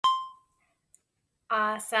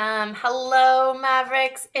Awesome. Hello,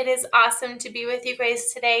 Mavericks. It is awesome to be with you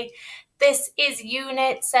guys today. This is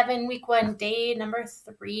Unit 7, Week 1, Day number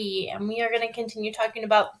 3, and we are going to continue talking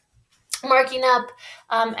about marking up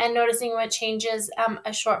and noticing what changes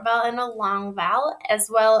a short vowel and a long vowel, as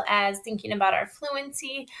well as thinking about our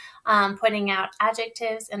fluency, putting out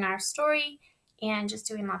adjectives in our story, and just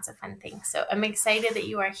doing lots of fun things. So I'm excited that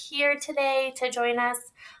you are here today to join us,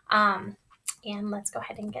 and let's go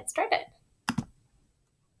ahead and get started.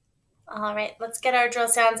 All right, let's get our drill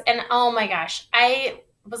sounds. And oh my gosh, I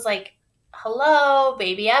was like, hello,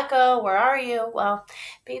 baby Echo, where are you? Well,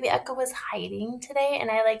 baby Echo was hiding today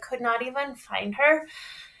and I could not even find her.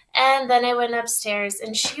 And then I went upstairs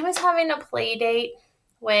and she was having a play date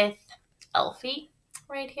with Elfie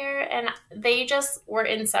right here. And they just were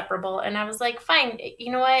inseparable. And I was like, fine,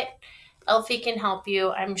 you know what? Elfie can help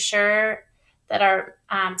you. I'm sure that our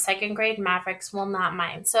second grade Mavericks will not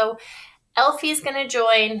mind. So Elfie's going to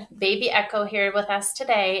join baby Echo here with us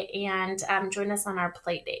today and join us on our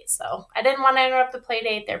play date. So I didn't want to interrupt the play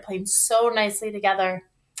date. They're playing so nicely together.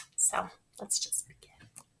 So let's just begin.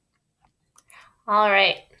 All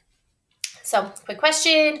right. So quick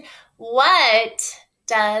question. What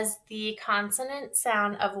does the consonant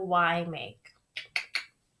sound of Y make?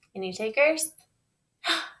 Any takers?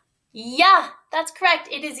 Yeah, that's correct.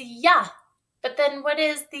 It is yeah. But then what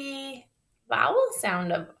is the vowel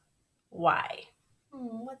sound of Y?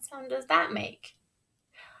 What sound does that make?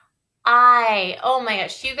 I. Oh my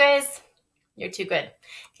gosh, you guys, you're too good.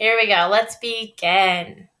 Here we go. Let's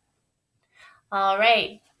begin. All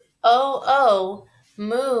right. Oh,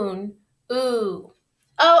 moon, ooh.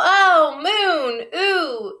 Oh, moon,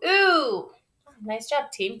 ooh, ooh. Oh, nice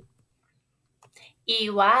job, team.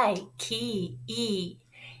 E-Y, key, E.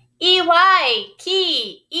 E-Y,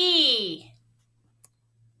 key, E.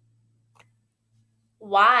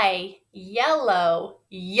 Y, yellow,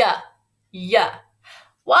 yeah.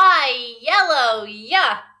 Y, yellow,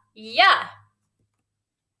 yeah.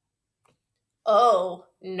 Oh,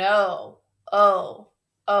 no, oh,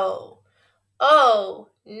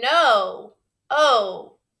 no,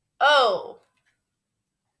 oh.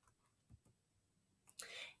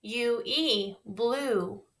 U-E,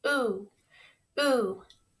 blue, ooh.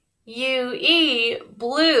 U-E,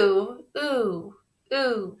 blue, ooh.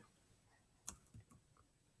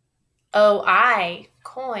 O-I,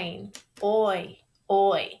 coin, oi.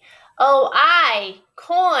 O-I,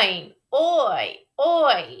 coin, oi.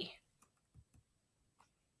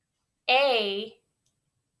 A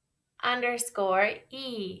underscore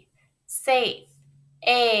E, safe.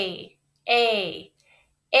 A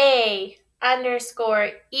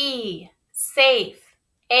underscore E, safe.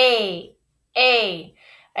 A.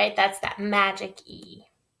 Right, that's that magic E.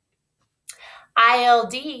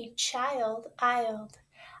 I-L-D, child, isled.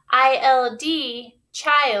 I-L-D,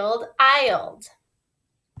 child, isled.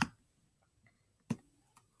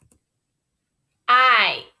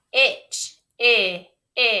 I, itch, I,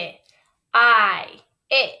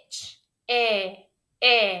 itch, I.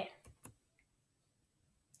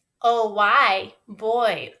 O-Y,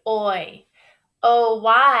 boy, oi.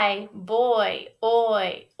 O-Y, boy,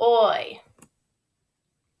 oi.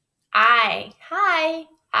 I, hi,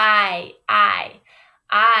 I. Hi,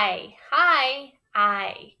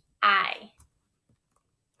 I.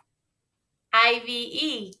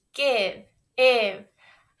 I-V-E, give, iv.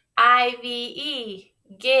 I-V-E,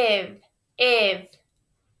 give, iv.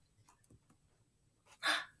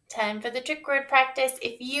 Time for the trick word practice.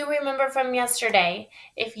 If you remember from yesterday,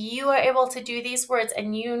 if you are able to do these words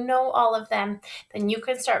and you know all of them, then you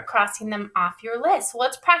can start crossing them off your list. So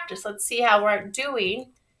let's practice. Let's see how we're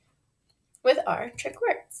doing with our trick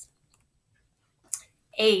words.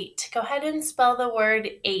 8. Go ahead and spell the word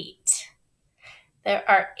 8. There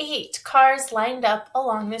are 8 cars lined up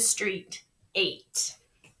along the street. 8.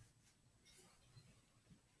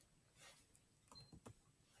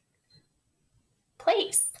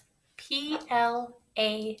 Place. P-L-A-C-E.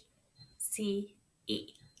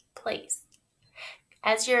 Place.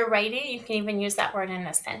 As you're writing, you can even use that word in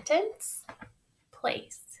a sentence.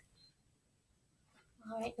 Place.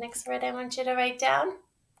 All right, next word I want you to write down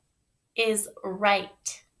is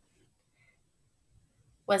right.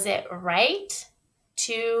 Was it right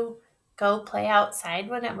to go play outside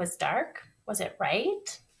when it was dark? Was it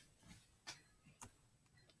right?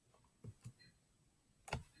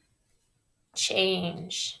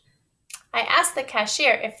 Change. I asked the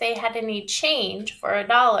cashier if they had any change for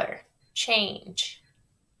 $1. Change.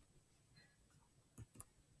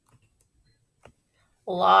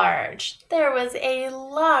 Large. There was a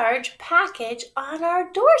large package on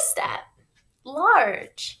our doorstep.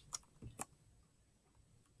 Large.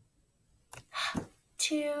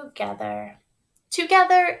 together.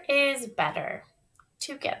 Together is better.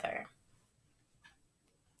 Together.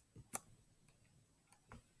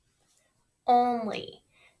 Only.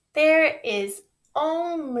 There is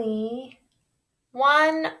only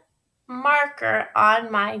one marker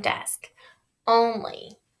on my desk.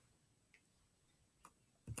 Only.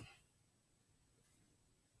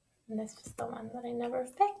 And this was the one that I never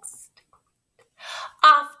fixed.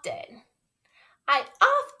 Often. I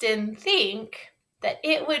often think that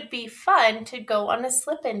it would be fun to go on a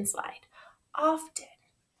slip and slide. Often.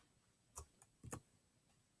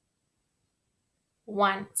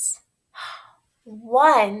 Once.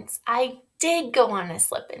 Once I did go on a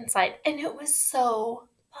slip and slide, and it was so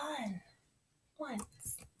fun.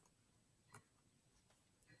 Once.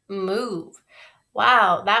 Move.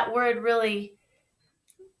 Wow, that word really,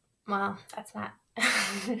 well, that's not.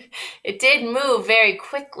 It did move very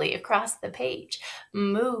quickly across the page.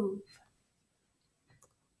 Move.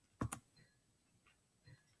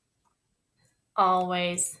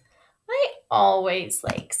 Always. I always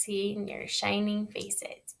like seeing your shining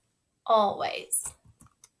faces. Always.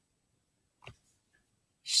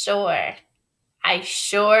 Sure. I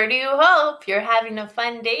sure do hope you're having a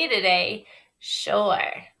fun day today.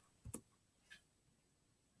 Sure.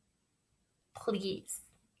 Please.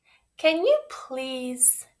 Can you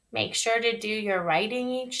please make sure to do your writing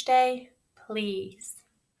each day? Please.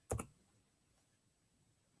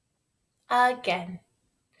 Again.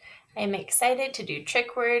 I'm excited to do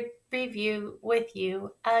trick word review with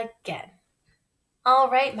you again. All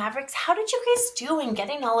right, Mavericks, how did you guys do in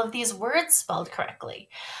getting all of these words spelled correctly?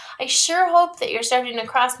 I sure hope that you're starting to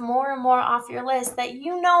cross more and more off your list that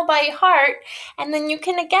you know by heart, and then you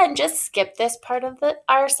can, again, just skip this part of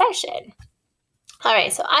our session. All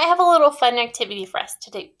right, so I have a little fun activity for us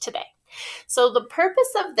to do today. So the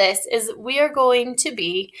purpose of this is we are going to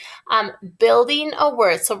be building a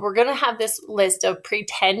word. So we're going to have this list of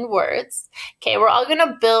pretend words. Okay, we're all going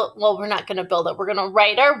to build, well, we're not going to build it. We're going to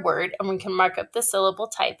write our word, and we can mark up the syllable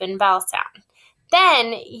type and vowel sound.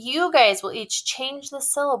 Then you guys will each change the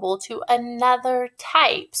syllable to another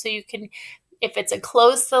type. So you can, if it's a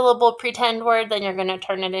closed syllable pretend word, then you're going to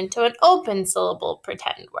turn it into an open syllable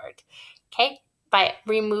pretend word. Okay, by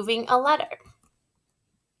removing a letter.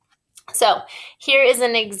 So here is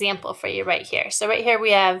an example for you right here. So right here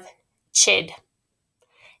we have chid.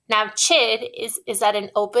 Now chid, is that an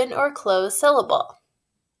open or closed syllable?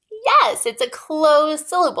 Yes, it's a closed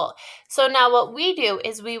syllable. So now what we do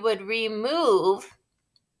is we would remove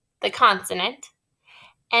the consonant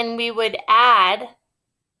and we would add,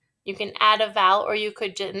 you can add a vowel, or you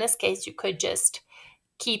could, in this case, you could just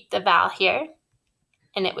keep the vowel here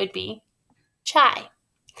and it would be chai.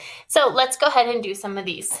 So let's go ahead and do some of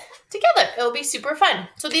these together. It'll be super fun.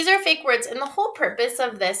 So these are fake words, and the whole purpose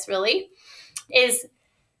of this really is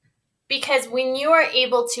because when you are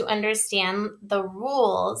able to understand the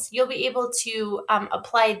rules, you'll be able to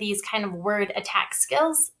apply these kind of word attack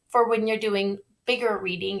skills for when you're doing bigger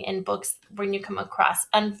reading in books when you come across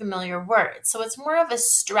unfamiliar words. So it's more of a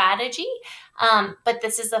strategy, but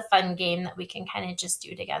this is a fun game that we can kind of just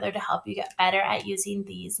do together to help you get better at using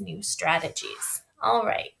these new strategies. All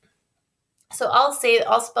right. So I'll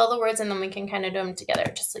spell the words and then we can kind of do them together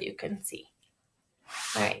just so you can see.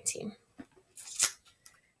 All right, team.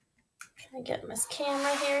 Can I get Miss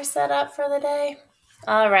Camera here set up for the day?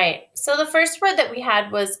 All right. So the first word that we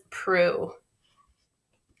had was prue.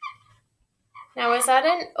 Now, is that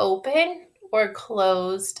an open or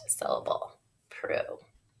closed syllable? Prue.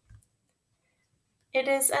 It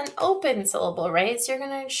is an open syllable, right? So you're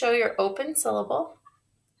going to show your open syllable.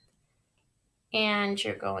 And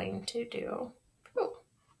you're going to do prue.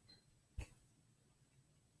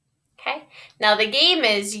 Okay, now the game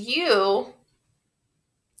is you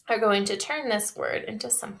are going to turn this word into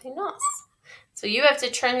something else. So you have to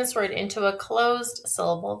turn this word into a closed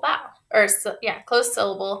syllable vowel, or closed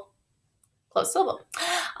syllable.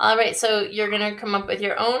 All right, so you're going to come up with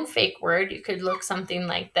your own fake word. You could look something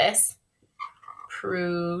like this.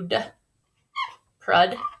 Prude.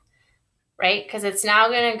 Prud, right? Because it's now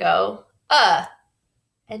going to go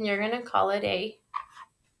and you're going to call it a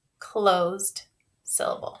closed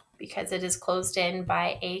syllable because it is closed in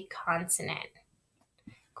by a consonant.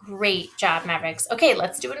 Great job, Mavericks. Okay,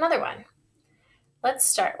 let's do another one. Let's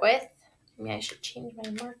start with, maybe I should change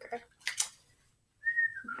my marker.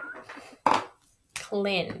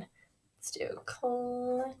 Clin. Let's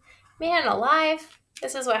do man alive.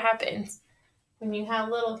 This is what happens when you have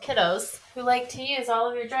little kiddos who like to use all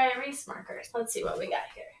of your dry erase markers. Let's see what we got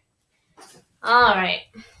here. All right,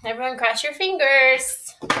 everyone cross your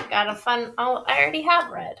fingers. Got a fun, oh, I already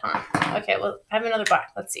have red, huh? Okay, well, I have another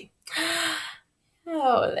box. Let's see.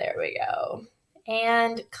 Oh, there we go.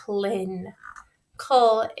 And clean.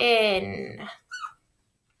 In.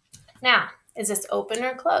 Now, is this open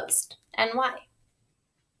or closed? And why?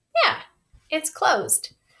 Yeah, it's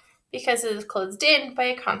closed because it is closed in by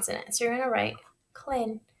a consonant. So you're going to write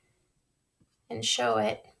clean and show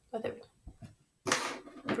it with a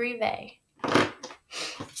breve. Okay.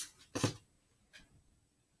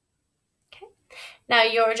 Now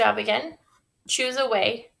your job again, choose a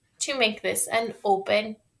way to make this an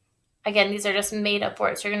open. Again, these are just made up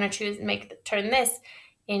words. You're going to turn this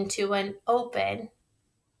into an open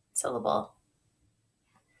syllable.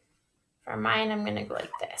 For mine, I'm going to go like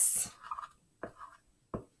this.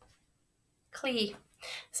 Clee.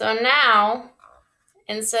 So now,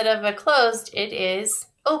 instead of a closed, it is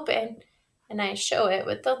open. And I show it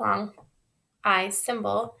with the long I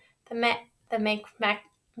symbol, the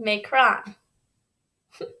macron.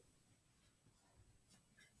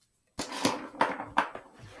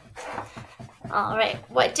 All right,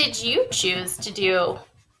 what did you choose to do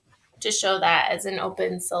to show that as an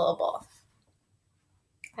open syllable?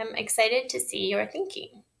 I'm excited to see your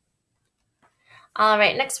thinking. All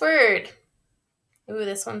right, next word. Ooh,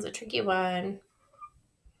 this one's a tricky one.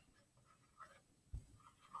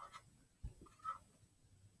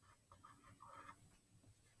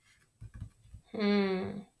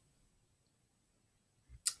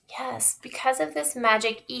 Yes, because of this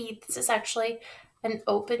magic E, this is actually an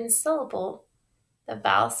open syllable. The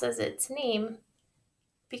vowel says its name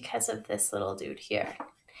because of this little dude here.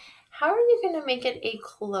 How are you going to make it a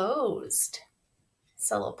closed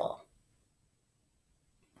syllable?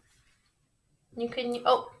 You can,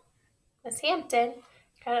 Miss Hampton,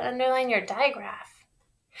 got to underline your digraph.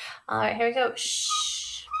 All right, here we go.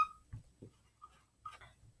 Shh.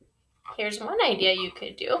 Here's one idea you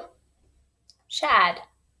could do. Shad.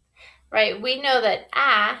 Right, we know that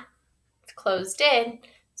is closed in,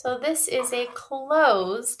 so this is a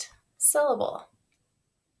closed syllable.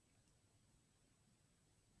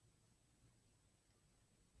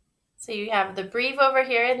 So you have the breve over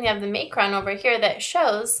here and you have the macron over here that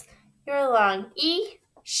shows your long E,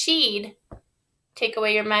 she'd. Take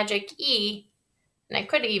away your magic E, and I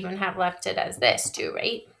could even have left it as this too,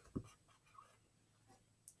 right?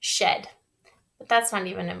 Shed. But that's not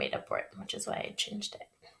even a made-up word, which is why I changed it.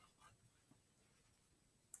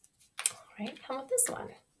 All right, how about this one?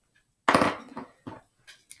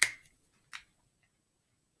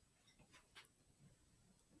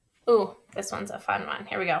 Ooh, this one's a fun one.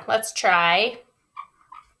 Here we go. Let's try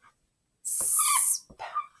sp.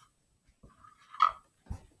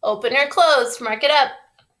 Open or closed, mark it up.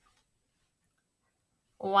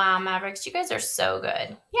 Wow, Mavericks, you guys are so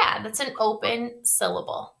good. Yeah, that's an open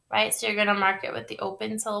syllable, right? So you're going to mark it with the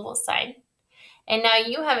open syllable sign. And now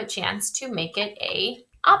you have a chance to make it a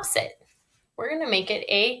opposite. We're going to make it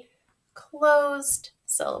a closed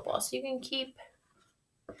syllable. So you can keep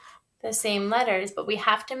the same letters, but we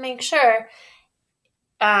have to make sure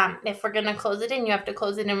if we're going to close it in, you have to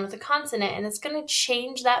close it in with a consonant, and it's going to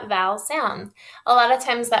change that vowel sound. A lot of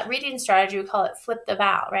times that reading strategy, we call it flip the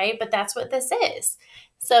vowel, right? But that's what this is.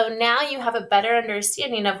 So now you have a better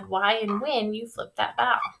understanding of why and when you flip that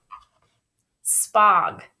vowel.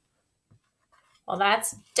 Spog. Well,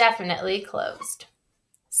 that's definitely closed.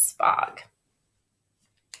 Spog.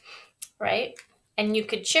 Right? And you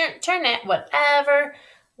could turn it whatever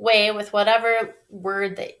way with whatever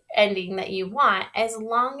word ending that you want, as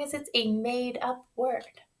long as it's a made up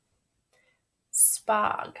word.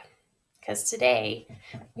 Spog. Because today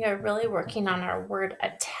we are really working on our word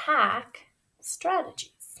attack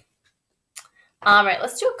strategies. All right,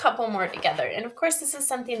 let's do a couple more together. And of course, this is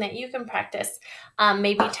something that you can practice.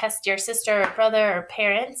 Maybe test your sister or brother or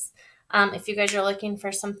parents. If you guys are looking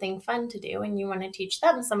for something fun to do and you want to teach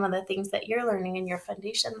them some of the things that you're learning in your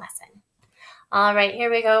foundation lesson. All right, here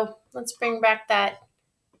we go. Let's bring back that.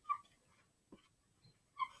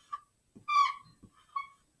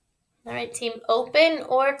 All right, team, open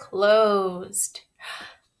or closed?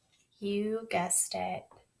 You guessed it.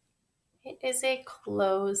 It is a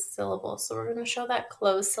closed syllable. So we're going to show that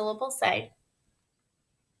closed syllable sign.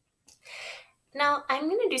 Now I'm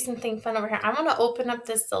going to do something fun over here. I'm going to open up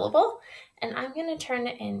this syllable and I'm going to turn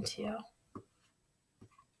it into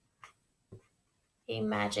a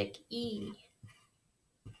magic E.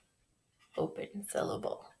 Open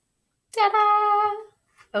syllable.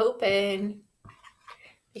 Ta-da! Open.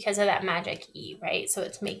 Because of that magic E, right? So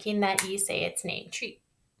it's making that E say its name. Treat.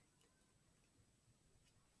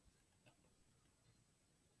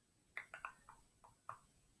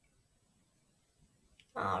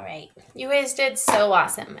 All right. You guys did so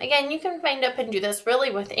awesome. Again, you can wind up and do this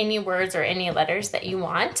really with any words or any letters that you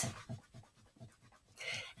want.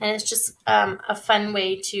 And it's just a fun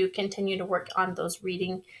way to continue to work on those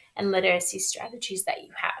reading and literacy strategies that you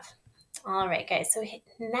have. All right, guys, so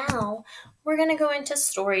now we're going to go into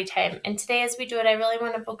story time. And today as we do it, I really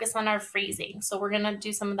want to focus on our phrasing. So we're going to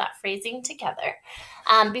do some of that phrasing together.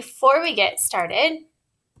 Before we get started,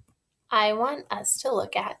 I want us to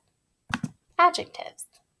look at adjectives.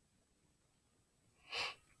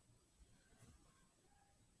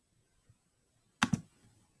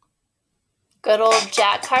 Good old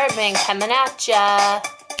Jack Cartman coming at ya.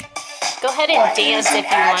 Go ahead and dance if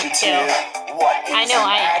you want to. I know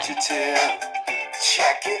I am.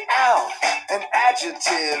 Check it out. An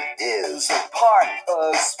adjective is a part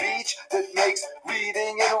of speech that makes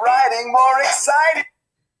reading and writing more exciting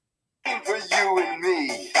for you and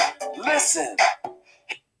me. Listen.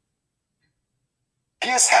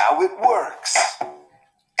 Here's how it works.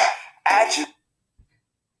 Adjectives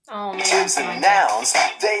and nouns,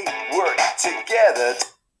 they work together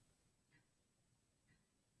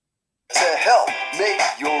to help make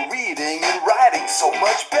your reading and writing so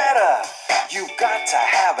much better. You've got to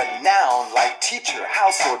have a noun like teacher,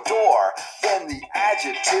 house, or door. Then the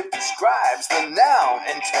adjective describes the noun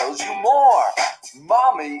and tells you more.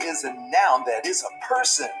 Mommy is a noun that is a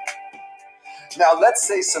person. Now let's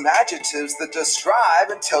say some adjectives that describe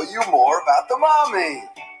and tell you more about the mommy.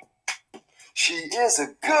 She is a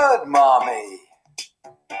good mommy.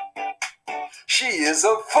 She is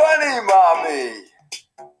a funny mommy.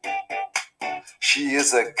 She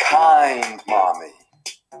is a kind mommy.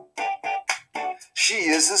 She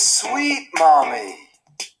is a sweet mommy.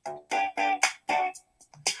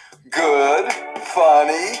 Good,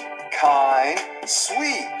 funny, kind,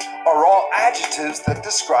 sweet are all adjectives that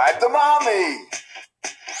describe the mommy.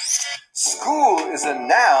 School is a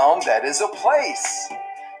noun that is a place.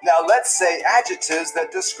 Now let's say adjectives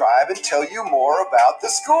that describe and tell you more about the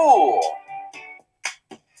school.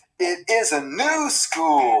 It is a new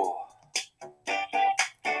school.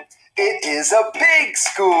 It is a big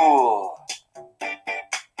school.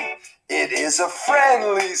 It is a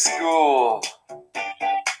friendly school.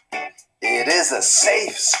 It is a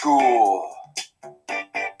safe school.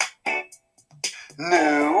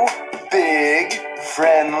 New, big,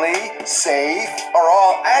 friendly, safe are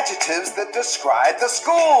all adjectives that describe the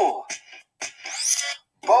school.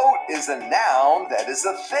 Boat is a noun that is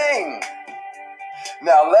a thing.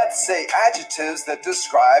 Now let's say adjectives that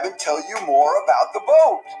describe and tell you more about the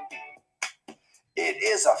boat. It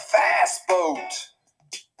is a fast boat.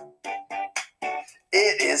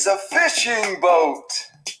 It is a fishing boat.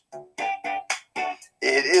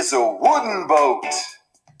 It is a wooden boat.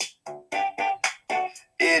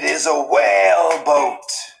 It is a whale boat.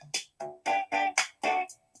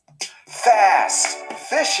 Fast,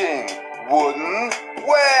 fishing, wooden,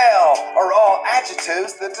 whale are all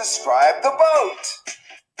adjectives that describe the boat.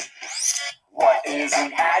 What is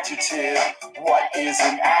an adjective? What is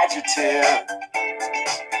an adjective?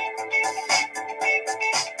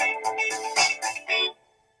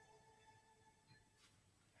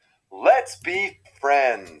 Let's be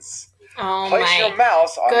friends. Oh Place my your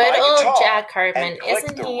mouse on good my old guitar Jack Cartman. and click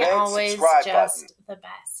Isn't the he red always subscribe just button. the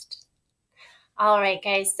best? All right,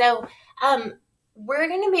 guys. So we're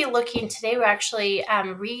going to be looking today. We're actually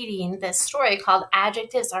reading this story called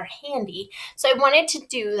Adjectives Are Handy. So I wanted to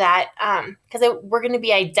do that because we're going to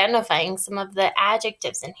be identifying some of the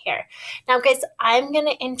adjectives in here. Now, guys, I'm going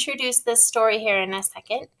to introduce this story here in a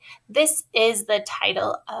second. This is the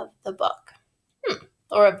title of the book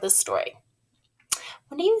or of the story.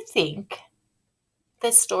 What do you think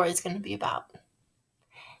this story is going to be about?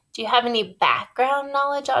 Do you have any background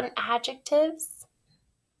knowledge on adjectives?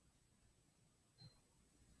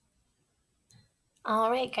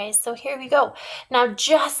 All right, guys, so here we go. Now,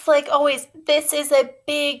 just like always, this is a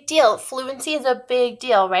big deal. Fluency is a big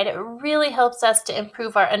deal, right? It really helps us to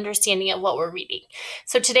improve our understanding of what we're reading.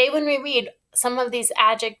 So today when we read some of these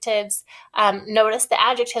adjectives, notice the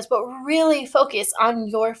adjectives, but really focus on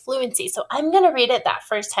your fluency. So I'm going to read it that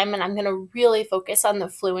first time, and I'm going to really focus on the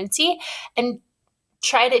fluency and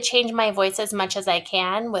try to change my voice as much as I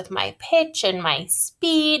can with my pitch and my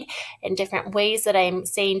speed and different ways that I'm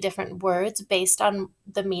saying different words based on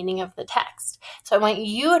the meaning of the text. So I want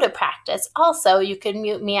you to practice. Also, you can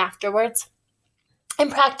mute me afterwards and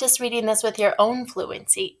practice reading this with your own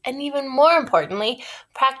fluency. And even more importantly,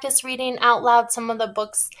 practice reading out loud some of the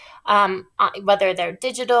books, whether they're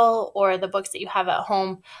digital or the books that you have at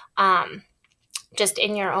home, just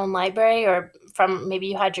in your own library, or from maybe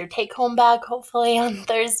you had your take-home bag, hopefully, on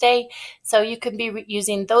Thursday. So you could be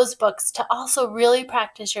using those books to also really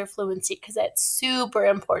practice your fluency because it's super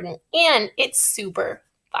important and it's super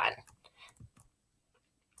fun.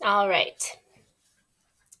 All right.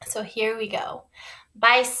 So here we go.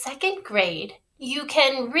 By second grade, you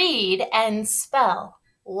can read and spell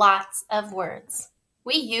lots of words.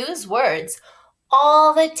 We use words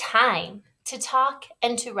all the time to talk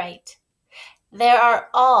and to write. There are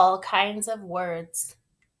all kinds of words.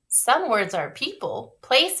 Some words are people,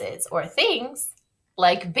 places, or things,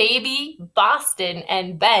 like baby, Boston,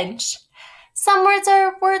 and bench. Some words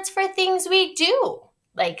are words for things we do,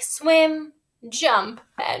 like swim, jump,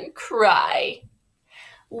 and cry.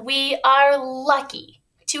 We are lucky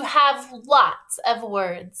to have lots of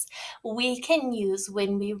words we can use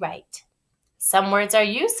when we write. Some words are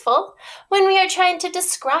useful when we are trying to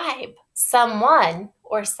describe someone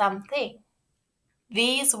or something.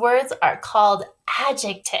 These words are called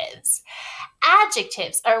adjectives.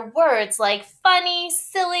 Adjectives are words like funny,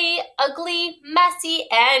 silly, ugly, messy,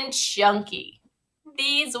 and chunky.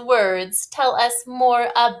 These words tell us more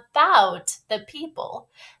about the people,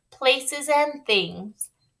 places, and things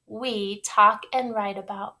we talk and write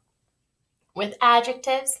about. With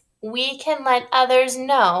adjectives, we can let others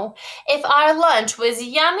know if our lunch was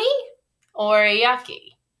yummy or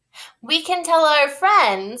yucky. We can tell our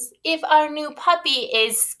friends if our new puppy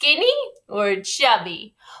is skinny or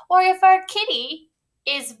chubby, or if our kitty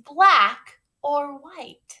is black or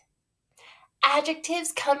white.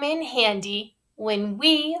 Adjectives come in handy when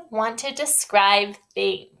we want to describe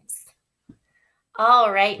things.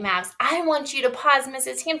 All right, Mavs, I want you to pause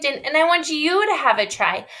Mrs. Hampton, and I want you to have a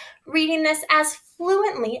try reading this as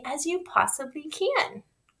fluently as you possibly can.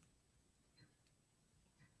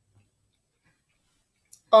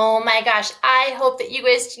 Oh my gosh, I hope that you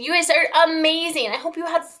guys are amazing. I hope you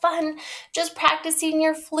had fun just practicing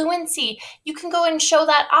your fluency. You can go and show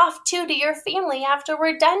that off too to your family after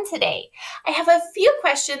we're done today. I have a few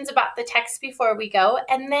questions about the text before we go,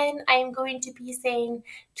 and then I'm going to be saying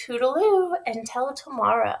toodaloo until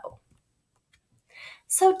tomorrow.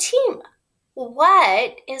 So team,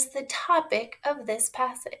 what is the topic of this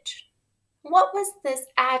passage? What was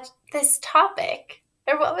this topic,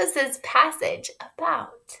 or what was this passage about?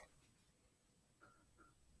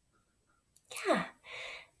 Yeah,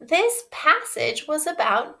 this passage was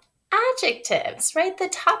about adjectives, right? The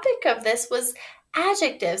topic of this was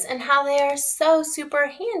adjectives and how they are so super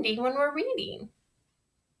handy when we're reading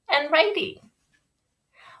and writing.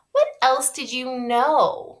 What else did you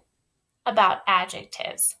know about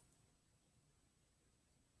adjectives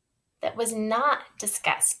that was not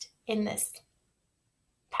discussed in this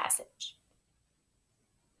passage?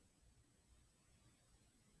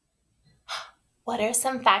 What are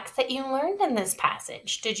some facts that you learned in this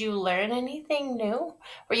passage? Did you learn anything new?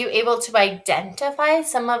 Were you able to identify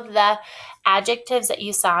some of the adjectives that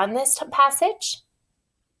you saw in this passage?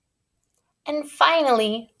 And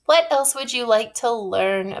finally, what else would you like to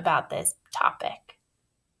learn about this topic?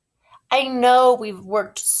 I know we've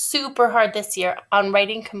worked super hard this year on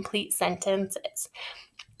writing complete sentences.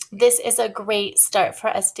 This is a great start for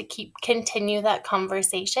us to continue that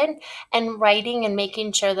conversation and writing and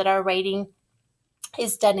making sure that our writing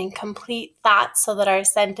is done in complete thoughts so that our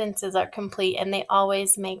sentences are complete and they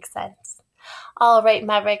always make sense. All right,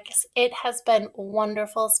 Mavericks, it has been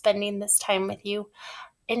wonderful spending this time with you.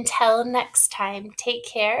 Until next time, take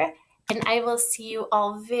care, and I will see you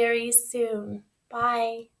all very soon.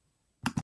 Bye.